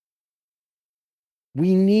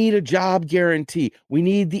 We need a job guarantee. We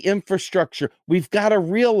need the infrastructure. We've got to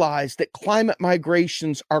realize that climate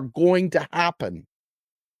migrations are going to happen.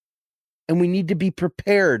 And we need to be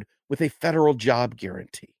prepared with a federal job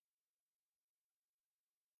guarantee.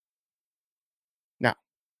 Now,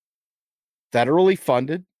 federally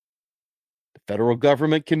funded, the federal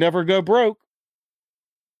government can never go broke.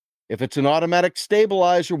 If it's an automatic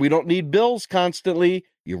stabilizer, we don't need bills constantly.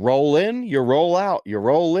 You roll in, you roll out. You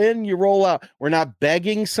roll in, you roll out. We're not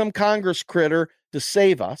begging some Congress critter to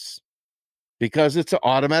save us because it's an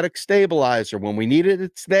automatic stabilizer. When we need it,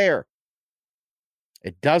 it's there.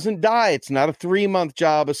 It doesn't die. It's not a 3-month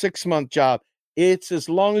job, a 6-month job. It's as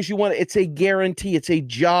long as you want it. It's a guarantee. It's a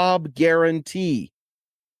job guarantee.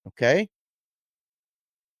 Okay?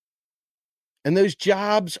 And those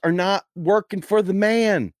jobs are not working for the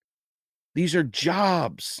man. These are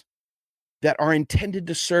jobs that are intended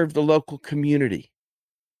to serve the local community.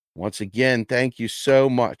 Once again, thank you so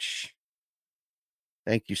much.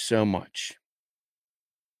 Thank you so much.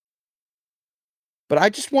 But I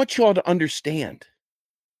just want you all to understand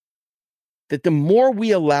that the more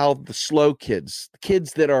we allow the slow kids, the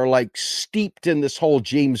kids that are like steeped in this whole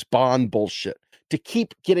James Bond bullshit, to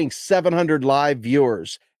keep getting 700 live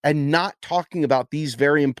viewers and not talking about these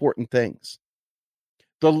very important things.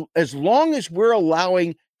 As long as we're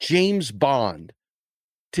allowing James Bond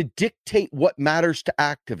to dictate what matters to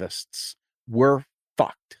activists, we're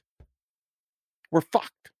fucked. We're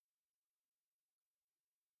fucked.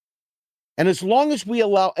 And as long as we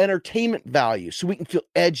allow entertainment value so we can feel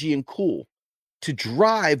edgy and cool to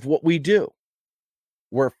drive what we do,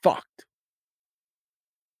 we're fucked.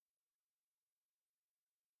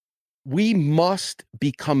 We must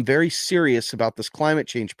become very serious about this climate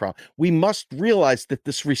change problem. We must realize that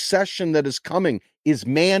this recession that is coming is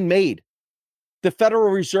man-made. The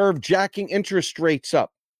Federal Reserve jacking interest rates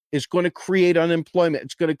up is going to create unemployment.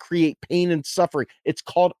 It's going to create pain and suffering. It's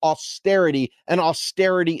called austerity, and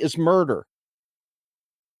austerity is murder.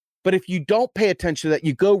 But if you don't pay attention to that,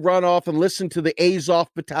 you go run off and listen to the Azov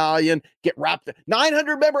Battalion, get wrapped in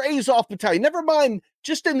 900-member Azov Battalion. Never mind,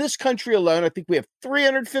 just in this country alone, I think we have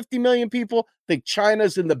 350 million people. I think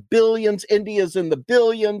China's in the billions, India's in the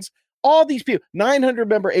billions. All these people,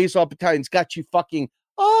 900-member Azov Battalions got you fucking,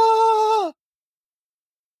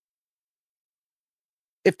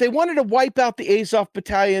 If they wanted to wipe out the Azov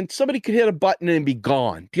Battalion, somebody could hit a button and be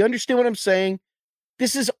gone. Do you understand what I'm saying?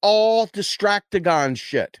 This is all distractagon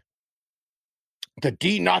shit. The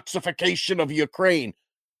denazification of Ukraine.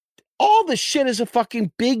 All this shit is a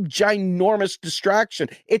fucking big, ginormous distraction.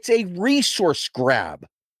 It's a resource grab.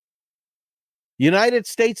 United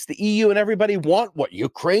States, the EU, and everybody want what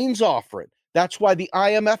Ukraine's offering. That's why the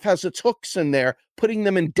IMF has its hooks in there, putting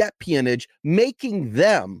them in debt peonage, making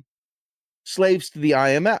them slaves to the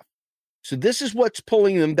IMF. So this is what's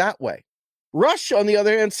pulling them that way. Russia, on the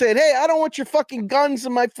other hand, said, hey, I don't want your fucking guns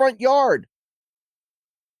in my front yard.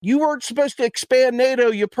 You weren't supposed to expand NATO,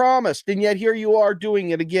 you promised, and yet here you are doing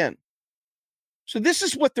it again. So this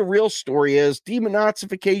is what the real story is.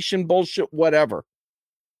 Denazification, bullshit, whatever.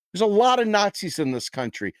 There's a lot of Nazis in this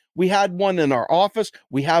country. We had one in our office.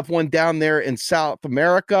 We have one down there in South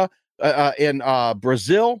America, in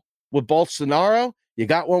Brazil with Bolsonaro. You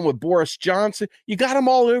got one with Boris Johnson. You got them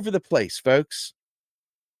all over the place, folks.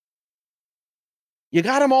 You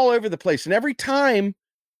got them all over the place. And every time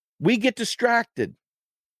we get distracted,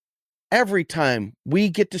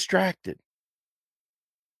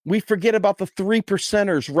 we forget about the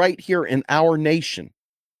 3%ers right here in our nation.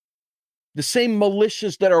 The same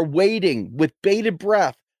militias that are waiting with bated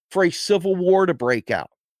breath for a civil war to break out,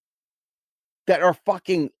 that are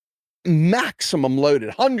fucking maximum loaded,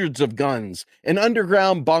 hundreds of guns in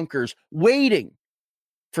underground bunkers, waiting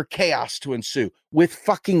for chaos to ensue with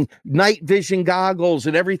fucking night vision goggles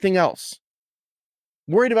and everything else.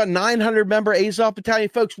 Worried about 900-member Azov Battalion.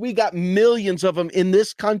 Folks, we got millions of them in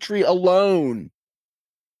this country alone.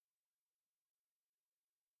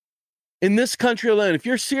 In this country alone. If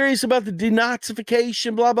you're serious about the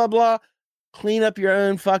denazification, blah, blah, blah, clean up your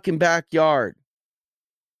own fucking backyard.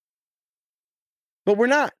 But we're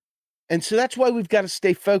not. And so that's why we've got to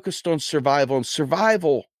stay focused on survival. And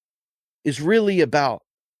survival is really about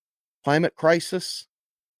climate crisis,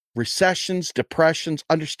 recessions, depressions,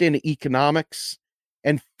 understanding economics,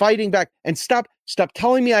 and fighting back. And stop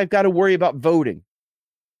telling me I've got to worry about voting.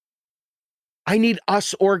 I need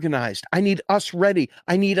us organized. I need us ready.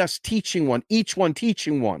 I need us teaching one, each one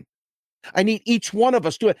teaching one. I need each one of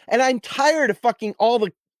us do it. And I'm tired of fucking all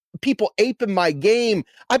the people aping my game.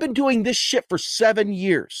 I've been doing this shit for 7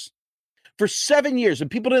 years. For 7 years, and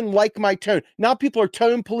people didn't like my tone. Now people are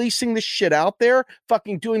tone policing this shit out there,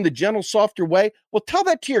 fucking doing the gentle, softer way. Well, tell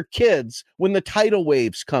that to your kids when the tidal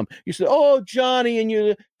waves come. You say, oh, Johnny, and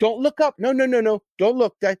you don't look up. No. Don't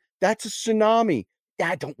look. That's a tsunami.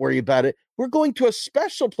 Yeah, don't worry about it. We're going to a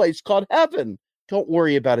special place called heaven. Don't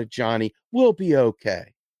worry about it, Johnny. We'll be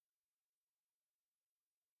okay.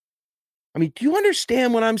 I mean, do you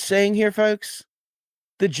understand what I'm saying here, folks?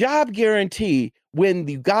 The job guarantee, when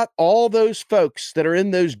you got all those folks that are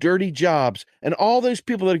in those dirty jobs and all those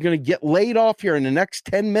people that are going to get laid off here in the next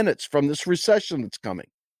 10 minutes from this recession that's coming,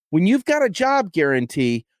 when you've got a job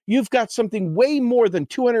guarantee, you've got something way more than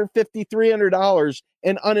 $250, $300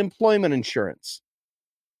 in unemployment insurance.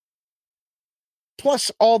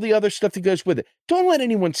 plus all the other stuff that goes with it. Don't let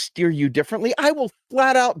anyone steer you differently. I will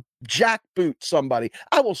flat out jackboot somebody.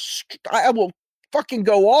 I will fucking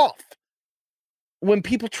go off when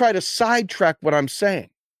people try to sidetrack what I'm saying.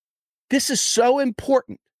 This is so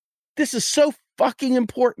important. This is so fucking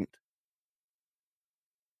important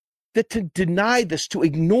that to deny this, to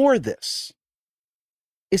ignore this,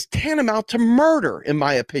 is tantamount to murder, in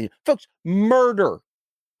my opinion. Folks, murder,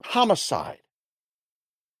 homicide,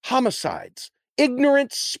 homicides,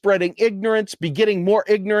 ignorance, spreading ignorance, begetting more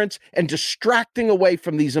ignorance, and distracting away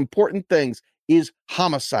from these important things is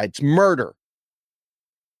homicides, murder.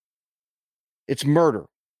 It's murder.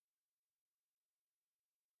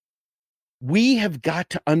 We have got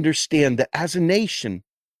to understand that as a nation,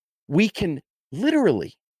 we can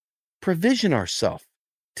literally provision ourselves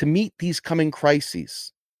to meet these coming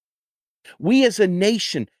crises. We as a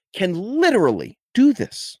nation can literally do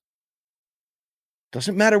this.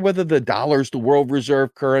 Doesn't matter whether the dollar is the world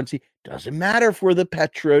reserve currency. Doesn't matter if we're the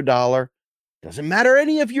petrodollar. Doesn't matter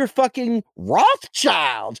any of your fucking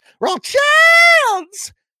Rothschilds.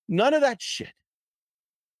 Rothschilds! None of that shit.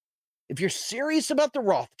 If you're serious about the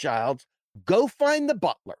Rothschilds, go find the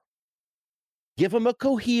butler. Give him a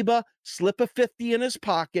Cohiba, slip a 50 in his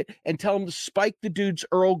pocket, and tell him to spike the dude's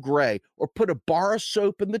Earl Grey or put a bar of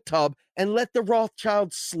soap in the tub and let the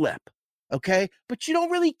Rothschild slip, okay? But you don't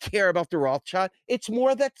really care about the Rothschild. It's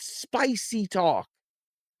more that spicy talk.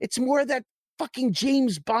 It's more that fucking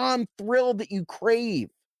James Bond thrill that you crave.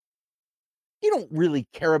 You don't really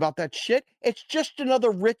care about that shit. It's just another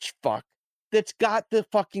rich fuck that's got the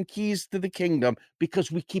fucking keys to the kingdom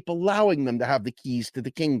because we keep allowing them to have the keys to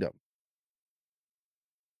the kingdom.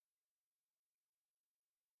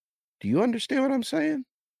 Do you understand what I'm saying?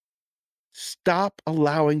 Stop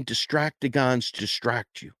allowing distractagons to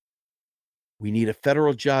distract you. We need a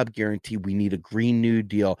federal job guarantee. We need a Green New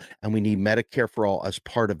Deal, and we need Medicare for all as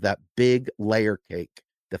part of that big layer cake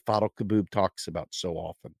that Fadl Kaboub talks about so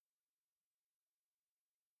often.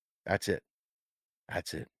 That's it.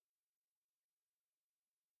 That's it.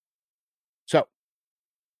 So,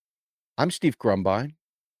 I'm Steve Grumbine.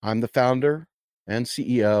 I'm the founder and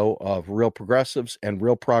CEO of Real Progressives and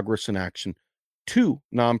Real Progress in Action, two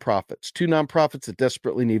nonprofits that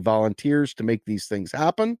desperately need volunteers to make these things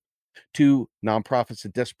happen, two nonprofits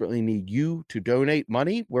that desperately need you to donate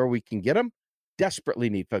money where we can get them. Desperately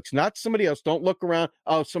need, folks, not somebody else. Don't look around.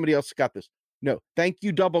 Oh, somebody else got this. No, thank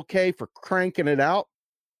you, Double K, for cranking it out.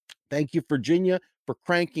 Thank you, Virginia, for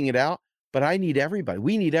cranking it out. But I need everybody.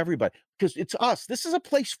 We need everybody because it's us. This is a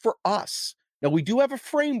place for us. Now, we do have a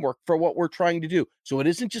framework for what we're trying to do. So it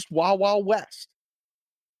isn't just Wild Wild West.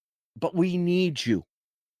 But we need you.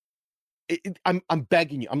 I'm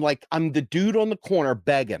begging you. I'm the dude on the corner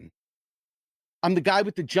begging. I'm the guy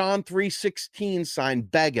with the John 3:16 sign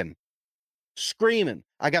begging, screaming.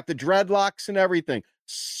 I got the dreadlocks and everything,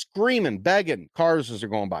 screaming, begging. Cars as they're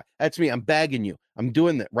going by. That's me. I'm begging you. I'm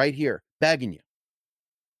doing that right here, begging you.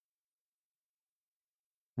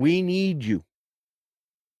 We need you.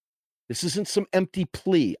 This isn't some empty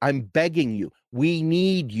plea. I'm begging you. We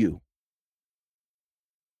need you.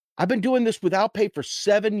 I've been doing this without pay for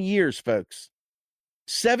 7 years, folks.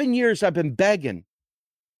 7 years I've been begging.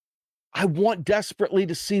 I want desperately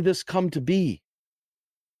to see this come to be.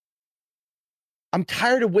 I'm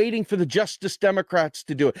tired of waiting for the Justice Democrats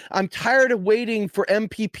to do it. I'm tired of waiting for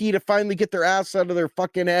MPP to finally get their ass out of their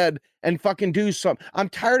fucking head and fucking do something. I'm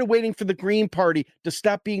tired of waiting for the Green Party to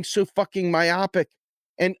stop being so fucking myopic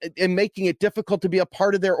and making it difficult to be a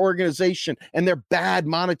part of their organization and their bad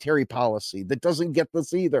monetary policy that doesn't get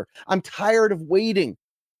this either. I'm tired of waiting.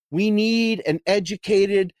 We need an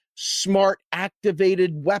educated, smart,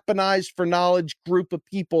 activated, weaponized for knowledge group of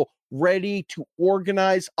people ready to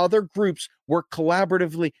organize other groups, work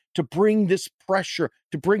collaboratively to bring this pressure,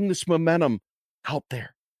 to bring this momentum out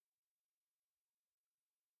there.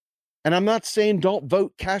 And I'm not saying don't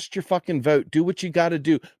vote, cast your fucking vote, do what you got to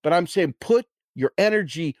do, but I'm saying put your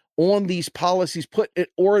energy on these policies, put it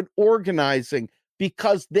or organizing,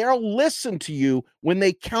 because they'll listen to you when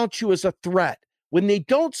they count you as a threat. When they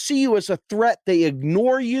don't see you as a threat, they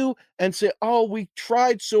ignore you and say, oh, we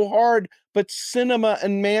tried so hard, but Cinema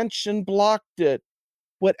and Manchin blocked it.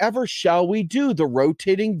 Whatever shall we do? The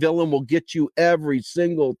rotating villain will get you every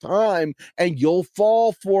single time, and you'll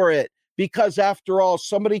fall for it. Because after all,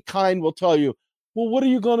 somebody kind will tell you, well, what are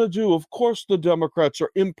you going to do? Of course the Democrats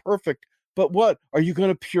are imperfect. But what? Are you going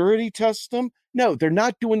to purity test them? No, they're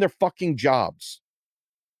not doing their fucking jobs.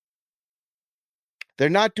 They're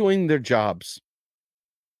not doing their jobs.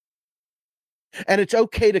 And it's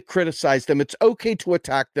okay to criticize them. It's okay to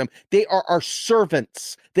attack them. They are our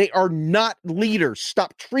servants. They are not leaders.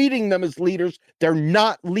 Stop treating them as leaders. They're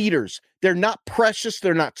not leaders. They're not precious.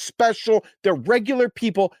 They're not special. They're regular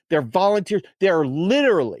people. They're volunteers. They are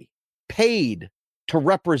literally paid to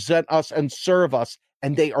represent us and serve us,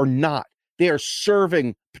 and they are not. They are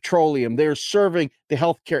serving petroleum. They are serving the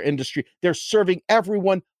healthcare industry. They're serving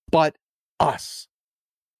everyone but us.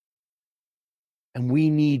 And we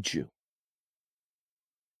need you.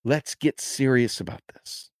 Let's get serious about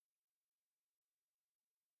this.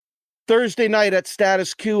 Thursday night at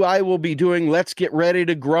Status Quo, I will be doing Let's Get Ready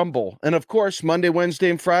to Grumble. And of course, Monday, Wednesday,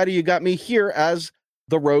 and Friday, you got me here as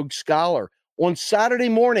the Rogue Scholar. On Saturday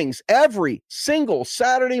mornings, every single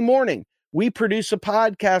Saturday morning, we produce a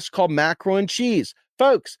podcast called Macro and Cheese.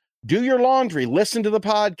 Folks, do your laundry, listen to the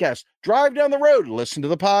podcast. Drive down the road, listen to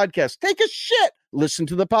the podcast. Take a shit, listen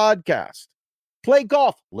to the podcast. Play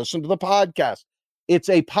golf, listen to the podcast. It's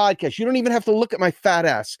a podcast. You don't even have to look at my fat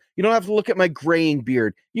ass. You don't have to look at my graying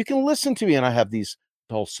beard. You can listen to me, and I have these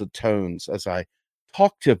dulcet tones as I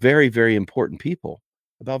talk to very, very important people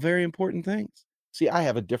about very important things. See, I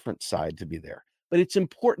have a different side to be there, but it's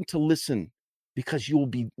important to listen because you will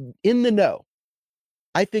be in the know.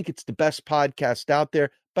 I think it's the best podcast out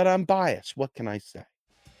there, but I'm biased. What can I say?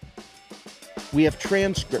 We have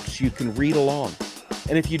transcripts you can read along.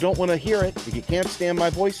 And if you don't want to hear it, if you can't stand my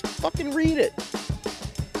voice, fucking read it.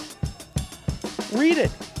 Read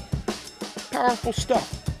it. Powerful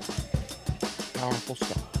stuff. Powerful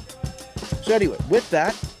stuff. So anyway, with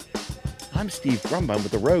that, I'm Steve Grumbine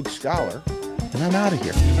with the Rogue Scholar, and I'm out of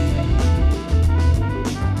here.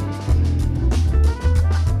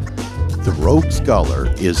 The Rogue Scholar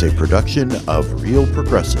is a production of Real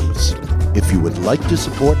Progressives. If you would like to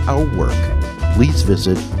support our work, please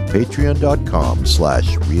visit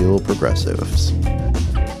patreon.com/realprogressives.